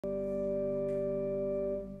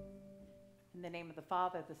the name of the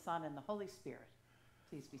Father, the Son, and the Holy Spirit.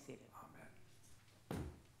 Please be seated. Amen.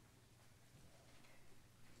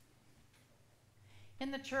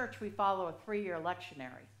 In the church, we follow a 3-year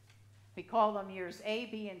lectionary. We call them years A,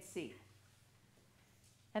 B, and C.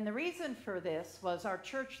 And the reason for this was our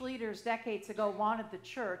church leaders decades ago wanted the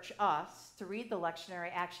church, us, to read the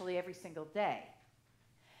lectionary actually every single day.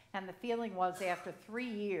 And the feeling was after 3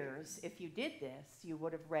 years, if you did this, you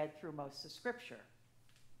would have read through most of Scripture.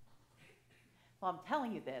 Well, I'm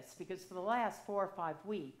telling you this because for the last 4 or 5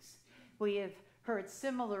 weeks, we have heard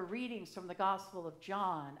similar readings from the Gospel of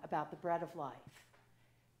John about the bread of life.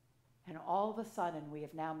 And all of a sudden, we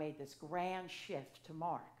have now made this grand shift to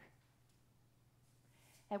Mark.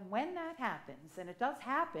 And when that happens, and it does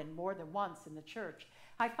happen more than once in the church,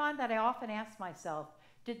 I find that I often ask myself,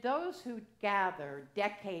 did those who gathered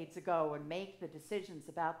decades ago and make the decisions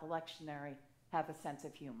about the lectionary have a sense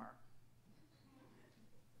of humor?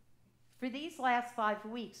 For these last 5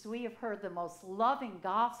 weeks, we have heard the most loving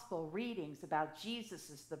gospel readings about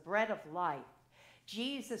Jesus as the bread of life,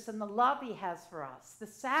 Jesus and the love he has for us, the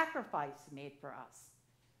sacrifice he made for us.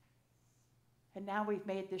 And now we've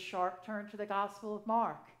made this sharp turn to the Gospel of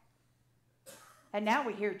Mark. And now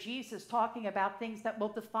we hear Jesus talking about things that will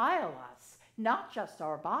defile us, not just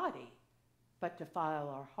our body, but defile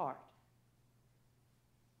our heart.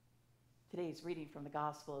 Today's reading from the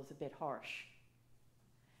Gospel is a bit harsh.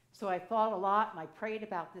 So I thought a lot and I prayed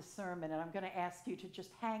about this sermon, and I'm going to ask you to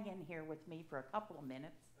just hang in here with me for a couple of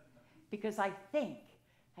minutes, because I think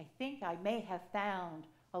I may have found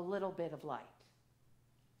a little bit of light.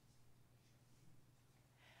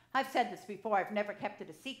 I've said this before, I've never kept it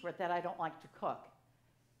a secret that I don't like to cook.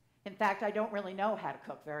 In fact, I don't really know how to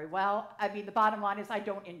cook very well. I mean, the bottom line is I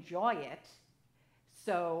don't enjoy it,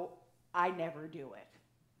 so I never do it.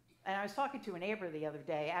 And I was talking to a neighbor the other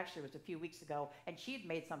day, actually it was a few weeks ago, and she had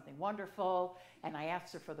made something wonderful, and I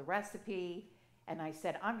asked her for the recipe, and I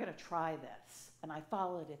said, I'm going to try this. And I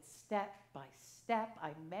followed it step by step.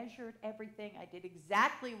 I measured everything. I did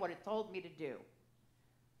exactly what it told me to do.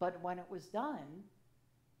 But when it was done,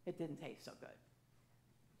 it didn't taste so good.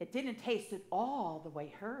 It didn't taste at all the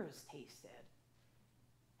way hers tasted.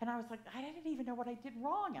 And I was like, I didn't even know what I did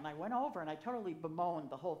wrong. And I went over and I totally bemoaned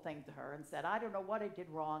the whole thing to her and said, I don't know what I did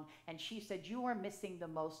wrong. And she said, you are missing the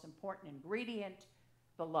most important ingredient,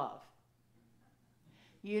 the love.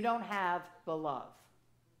 You don't have the love.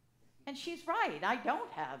 And she's right, I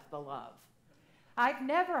don't have the love. I've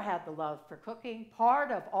never had the love for cooking.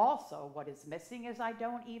 Part of also what is missing is I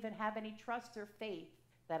don't even have any trust or faith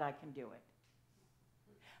that I can do it.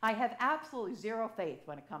 I have absolutely zero faith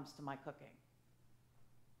when it comes to my cooking.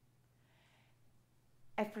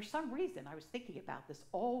 And for some reason, I was thinking about this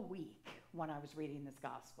all week when I was reading this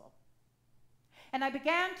gospel. And I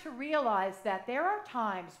began to realize that there are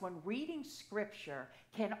times when reading scripture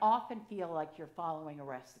can often feel like you're following a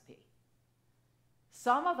recipe.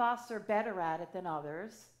 Some of us are better at it than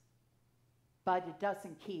others, but it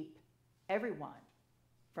doesn't keep everyone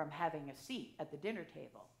from having a seat at the dinner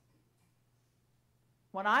table.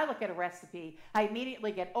 When I look at a recipe, I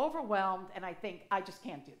immediately get overwhelmed and I think, I just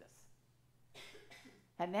can't do this.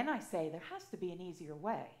 And then I say, there has to be an easier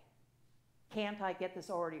way. Can't I get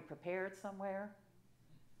this already prepared somewhere?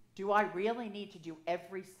 Do I really need to do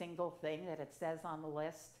every single thing that it says on the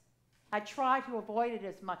list? I try to avoid it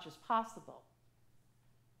as much as possible.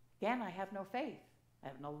 Again, I have no faith. I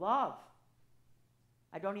have no love.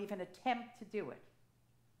 I don't even attempt to do it.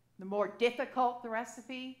 The more difficult the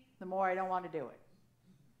recipe, the more I don't want to do it.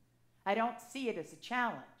 I don't see it as a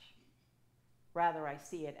challenge. Rather, I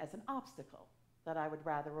see it as an obstacle that I would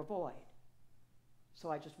rather avoid. So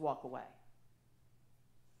I just walk away.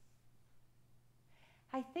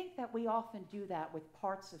 I think that we often do that with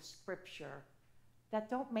parts of Scripture that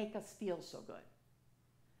don't make us feel so good.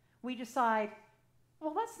 We decide,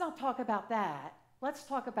 well, let's not talk about that. Let's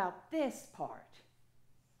talk about this part.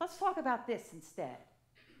 Let's talk about this instead.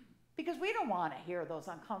 Because we don't want to hear those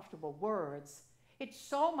uncomfortable words. It's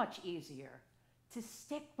so much easier to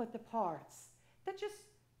stick with the parts that just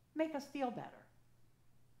make us feel better.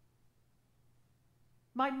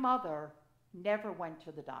 My mother never went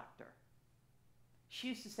to the doctor. She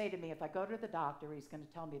used to say to me, if I go to the doctor, he's going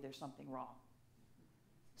to tell me there's something wrong.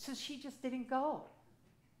 So she just didn't go.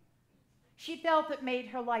 She felt it made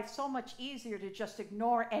her life so much easier to just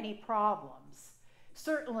ignore any problems.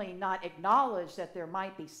 Certainly not acknowledge that there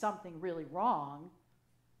might be something really wrong.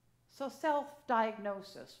 So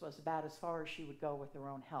self-diagnosis was about as far as she would go with her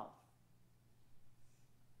own health.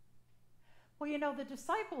 Well, you know, the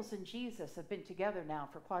disciples and Jesus have been together now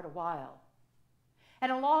for quite a while.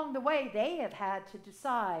 And along the way, they have had to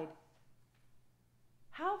decide,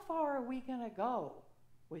 how far are we going to go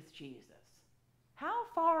with Jesus? How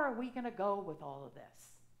far are we going to go with all of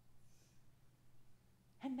this?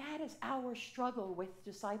 And that is our struggle with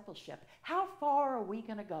discipleship. How far are we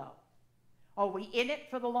going to go? Are we in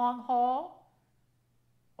it for the long haul?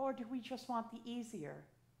 Or do we just want the easier,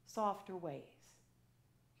 softer ways?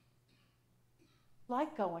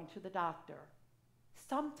 Like going to the doctor.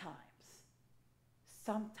 Sometimes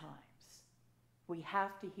we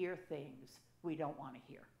have to hear things we don't want to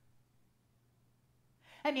hear.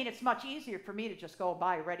 I mean, it's much easier for me to just go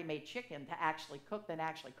buy a ready-made chicken to actually cook than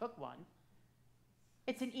actually cook one.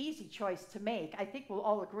 It's an easy choice to make. I think we'll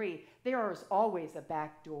all agree there is always a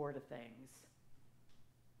back door to things.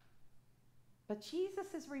 But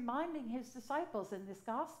Jesus is reminding his disciples in this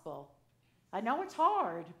gospel, I know it's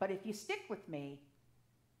hard, but if you stick with me,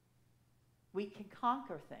 we can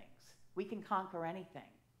conquer things. We can conquer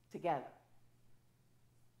anything together.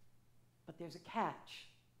 But there's a catch.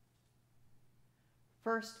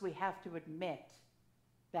 First, we have to admit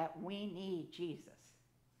that we need Jesus.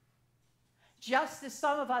 Just as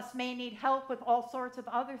some of us may need help with all sorts of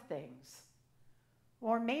other things.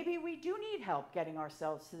 Or maybe we do need help getting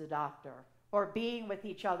ourselves to the doctor or being with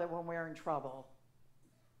each other when we're in trouble.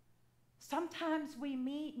 Sometimes we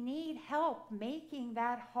need help making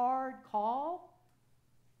that hard call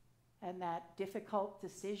and that difficult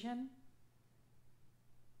decision.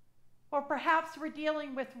 Or perhaps we're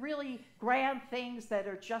dealing with really grand things that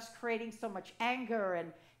are just creating so much anger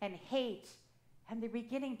and hate, and they're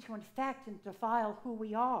beginning to infect and defile who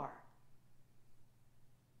we are.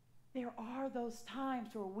 There are those times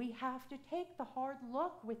where we have to take the hard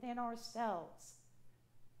look within ourselves.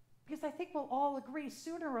 Because I think we'll all agree,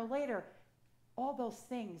 sooner or later, all those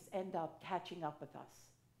things end up catching up with us.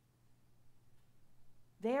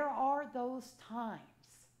 There are those times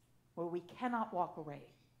where we cannot walk away.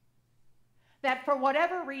 That for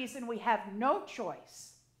whatever reason we have no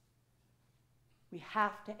choice. We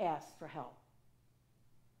have to ask for help.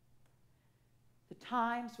 The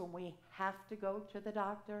times when we have to go to the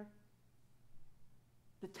doctor,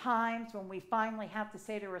 the times when we finally have to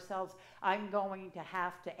say to ourselves, I'm going to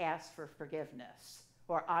have to ask for forgiveness,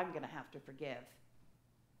 or I'm going to have to forgive.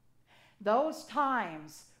 Those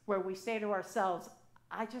times where we say to ourselves,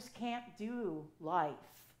 I just can't do life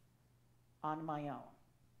on my own.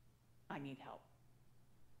 I need help.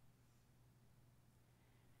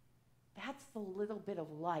 That's the little bit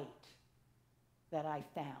of light that I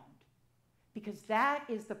found. Because that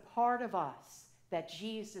is the part of us that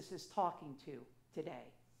Jesus is talking to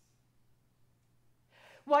today.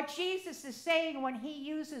 What Jesus is saying when he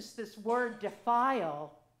uses this word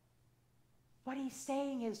defile, what he's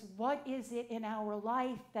saying is, what is it in our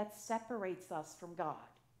life that separates us from God?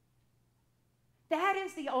 That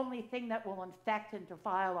is the only thing that will infect and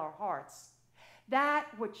defile our hearts. That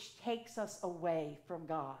which takes us away from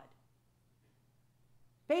God.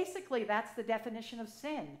 Basically, that's the definition of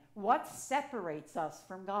sin. What separates us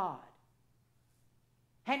from God?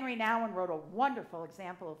 Henry Nouwen wrote a wonderful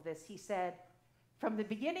example of this. He said, from the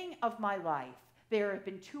beginning of my life, there have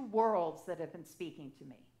been two worlds that have been speaking to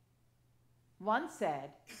me. One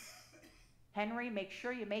said, Henry, make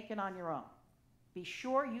sure you make it on your own. Be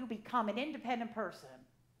sure you become an independent person.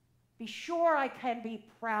 Be sure I can be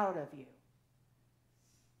proud of you.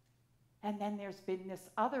 And then there's been this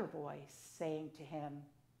other voice saying to him,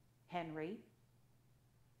 Henry,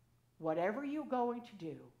 whatever you're going to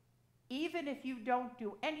do, even if you don't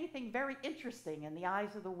do anything very interesting in the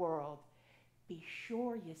eyes of the world, be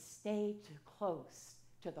sure you stay too close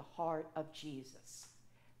to the heart of Jesus.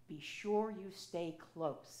 Be sure you stay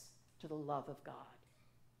close to the love of God.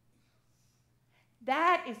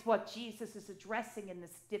 That is what Jesus is addressing in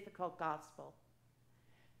this difficult gospel.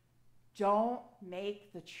 Don't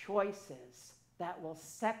make the choices that will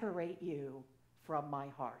separate you from my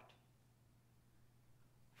heart.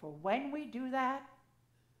 For when we do that,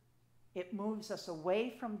 it moves us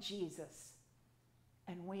away from Jesus,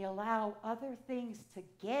 and we allow other things to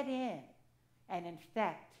get in and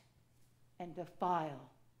infect and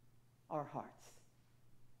defile our hearts.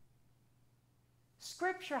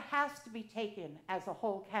 Scripture has to be taken as a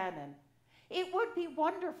whole canon. It would be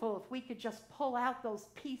wonderful if we could just pull out those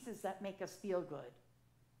pieces that make us feel good.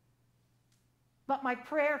 But my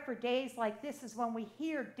prayer for days like this is when we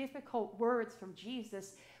hear difficult words from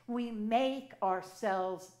Jesus, we make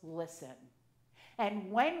ourselves listen.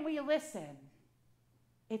 And when we listen,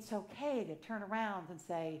 it's okay to turn around and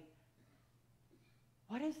say,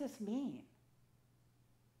 what does this mean?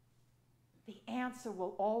 The answer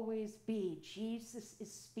will always be Jesus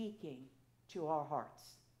is speaking to our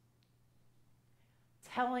hearts,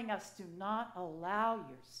 telling us, do not allow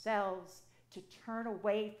yourselves to turn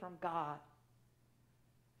away from God.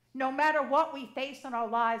 No matter what we face in our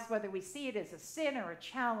lives, whether we see it as a sin or a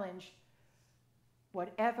challenge,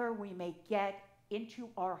 whatever we may get into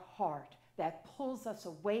our heart that pulls us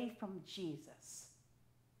away from Jesus,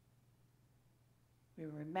 we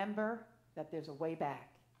remember that there's a way back.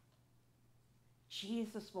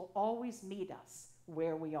 Jesus will always meet us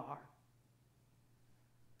where we are.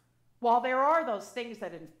 While there are those things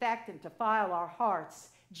that infect and defile our hearts,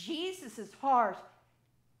 Jesus' heart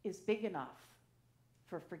is big enough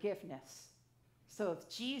for forgiveness. So if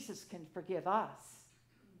Jesus can forgive us,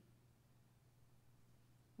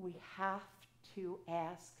 we have to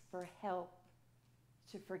ask for help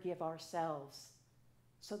to forgive ourselves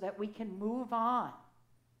so that we can move on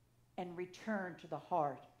and return to the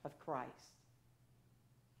heart of Christ.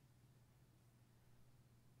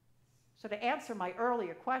 So to answer my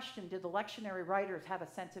earlier question, did the lectionary writers have a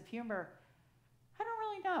sense of humor? I don't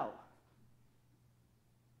really know.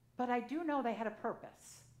 But I do know they had a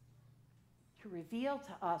purpose: to reveal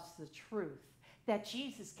to us the truth that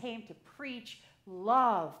Jesus came to preach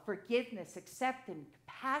love, forgiveness, acceptance,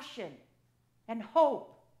 compassion, and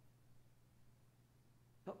hope.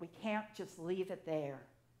 But we can't just leave it there.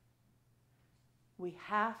 We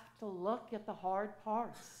have to look at the hard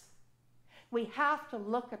parts. We have to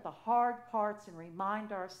look at the hard parts and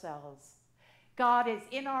remind ourselves God is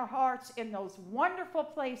in our hearts in those wonderful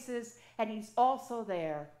places, and he's also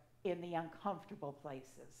there in the uncomfortable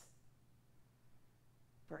places.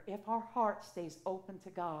 For if our heart stays open to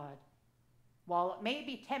God, while it may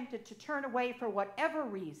be tempted to turn away for whatever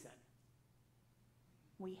reason,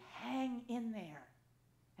 we hang in there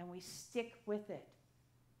and we stick with it.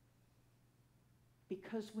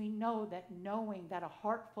 Because we know that knowing that a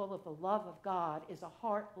heart full of the love of God is a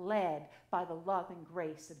heart led by the love and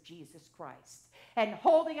grace of Jesus Christ. And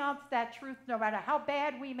holding on to that truth, no matter how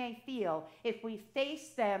bad we may feel, if we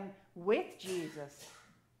face them with Jesus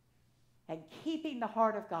and keeping the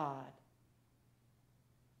heart of God,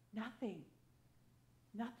 nothing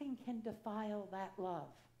can defile that love.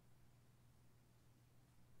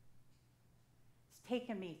 It's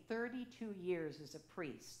taken me 32 years as a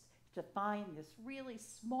priest to find this really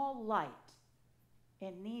small light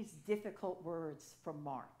in these difficult words from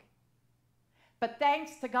Mark. But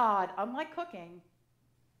thanks to God, unlike cooking,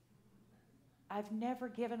 I've never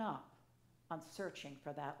given up on searching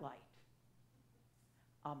for that light.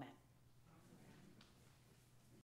 Amen.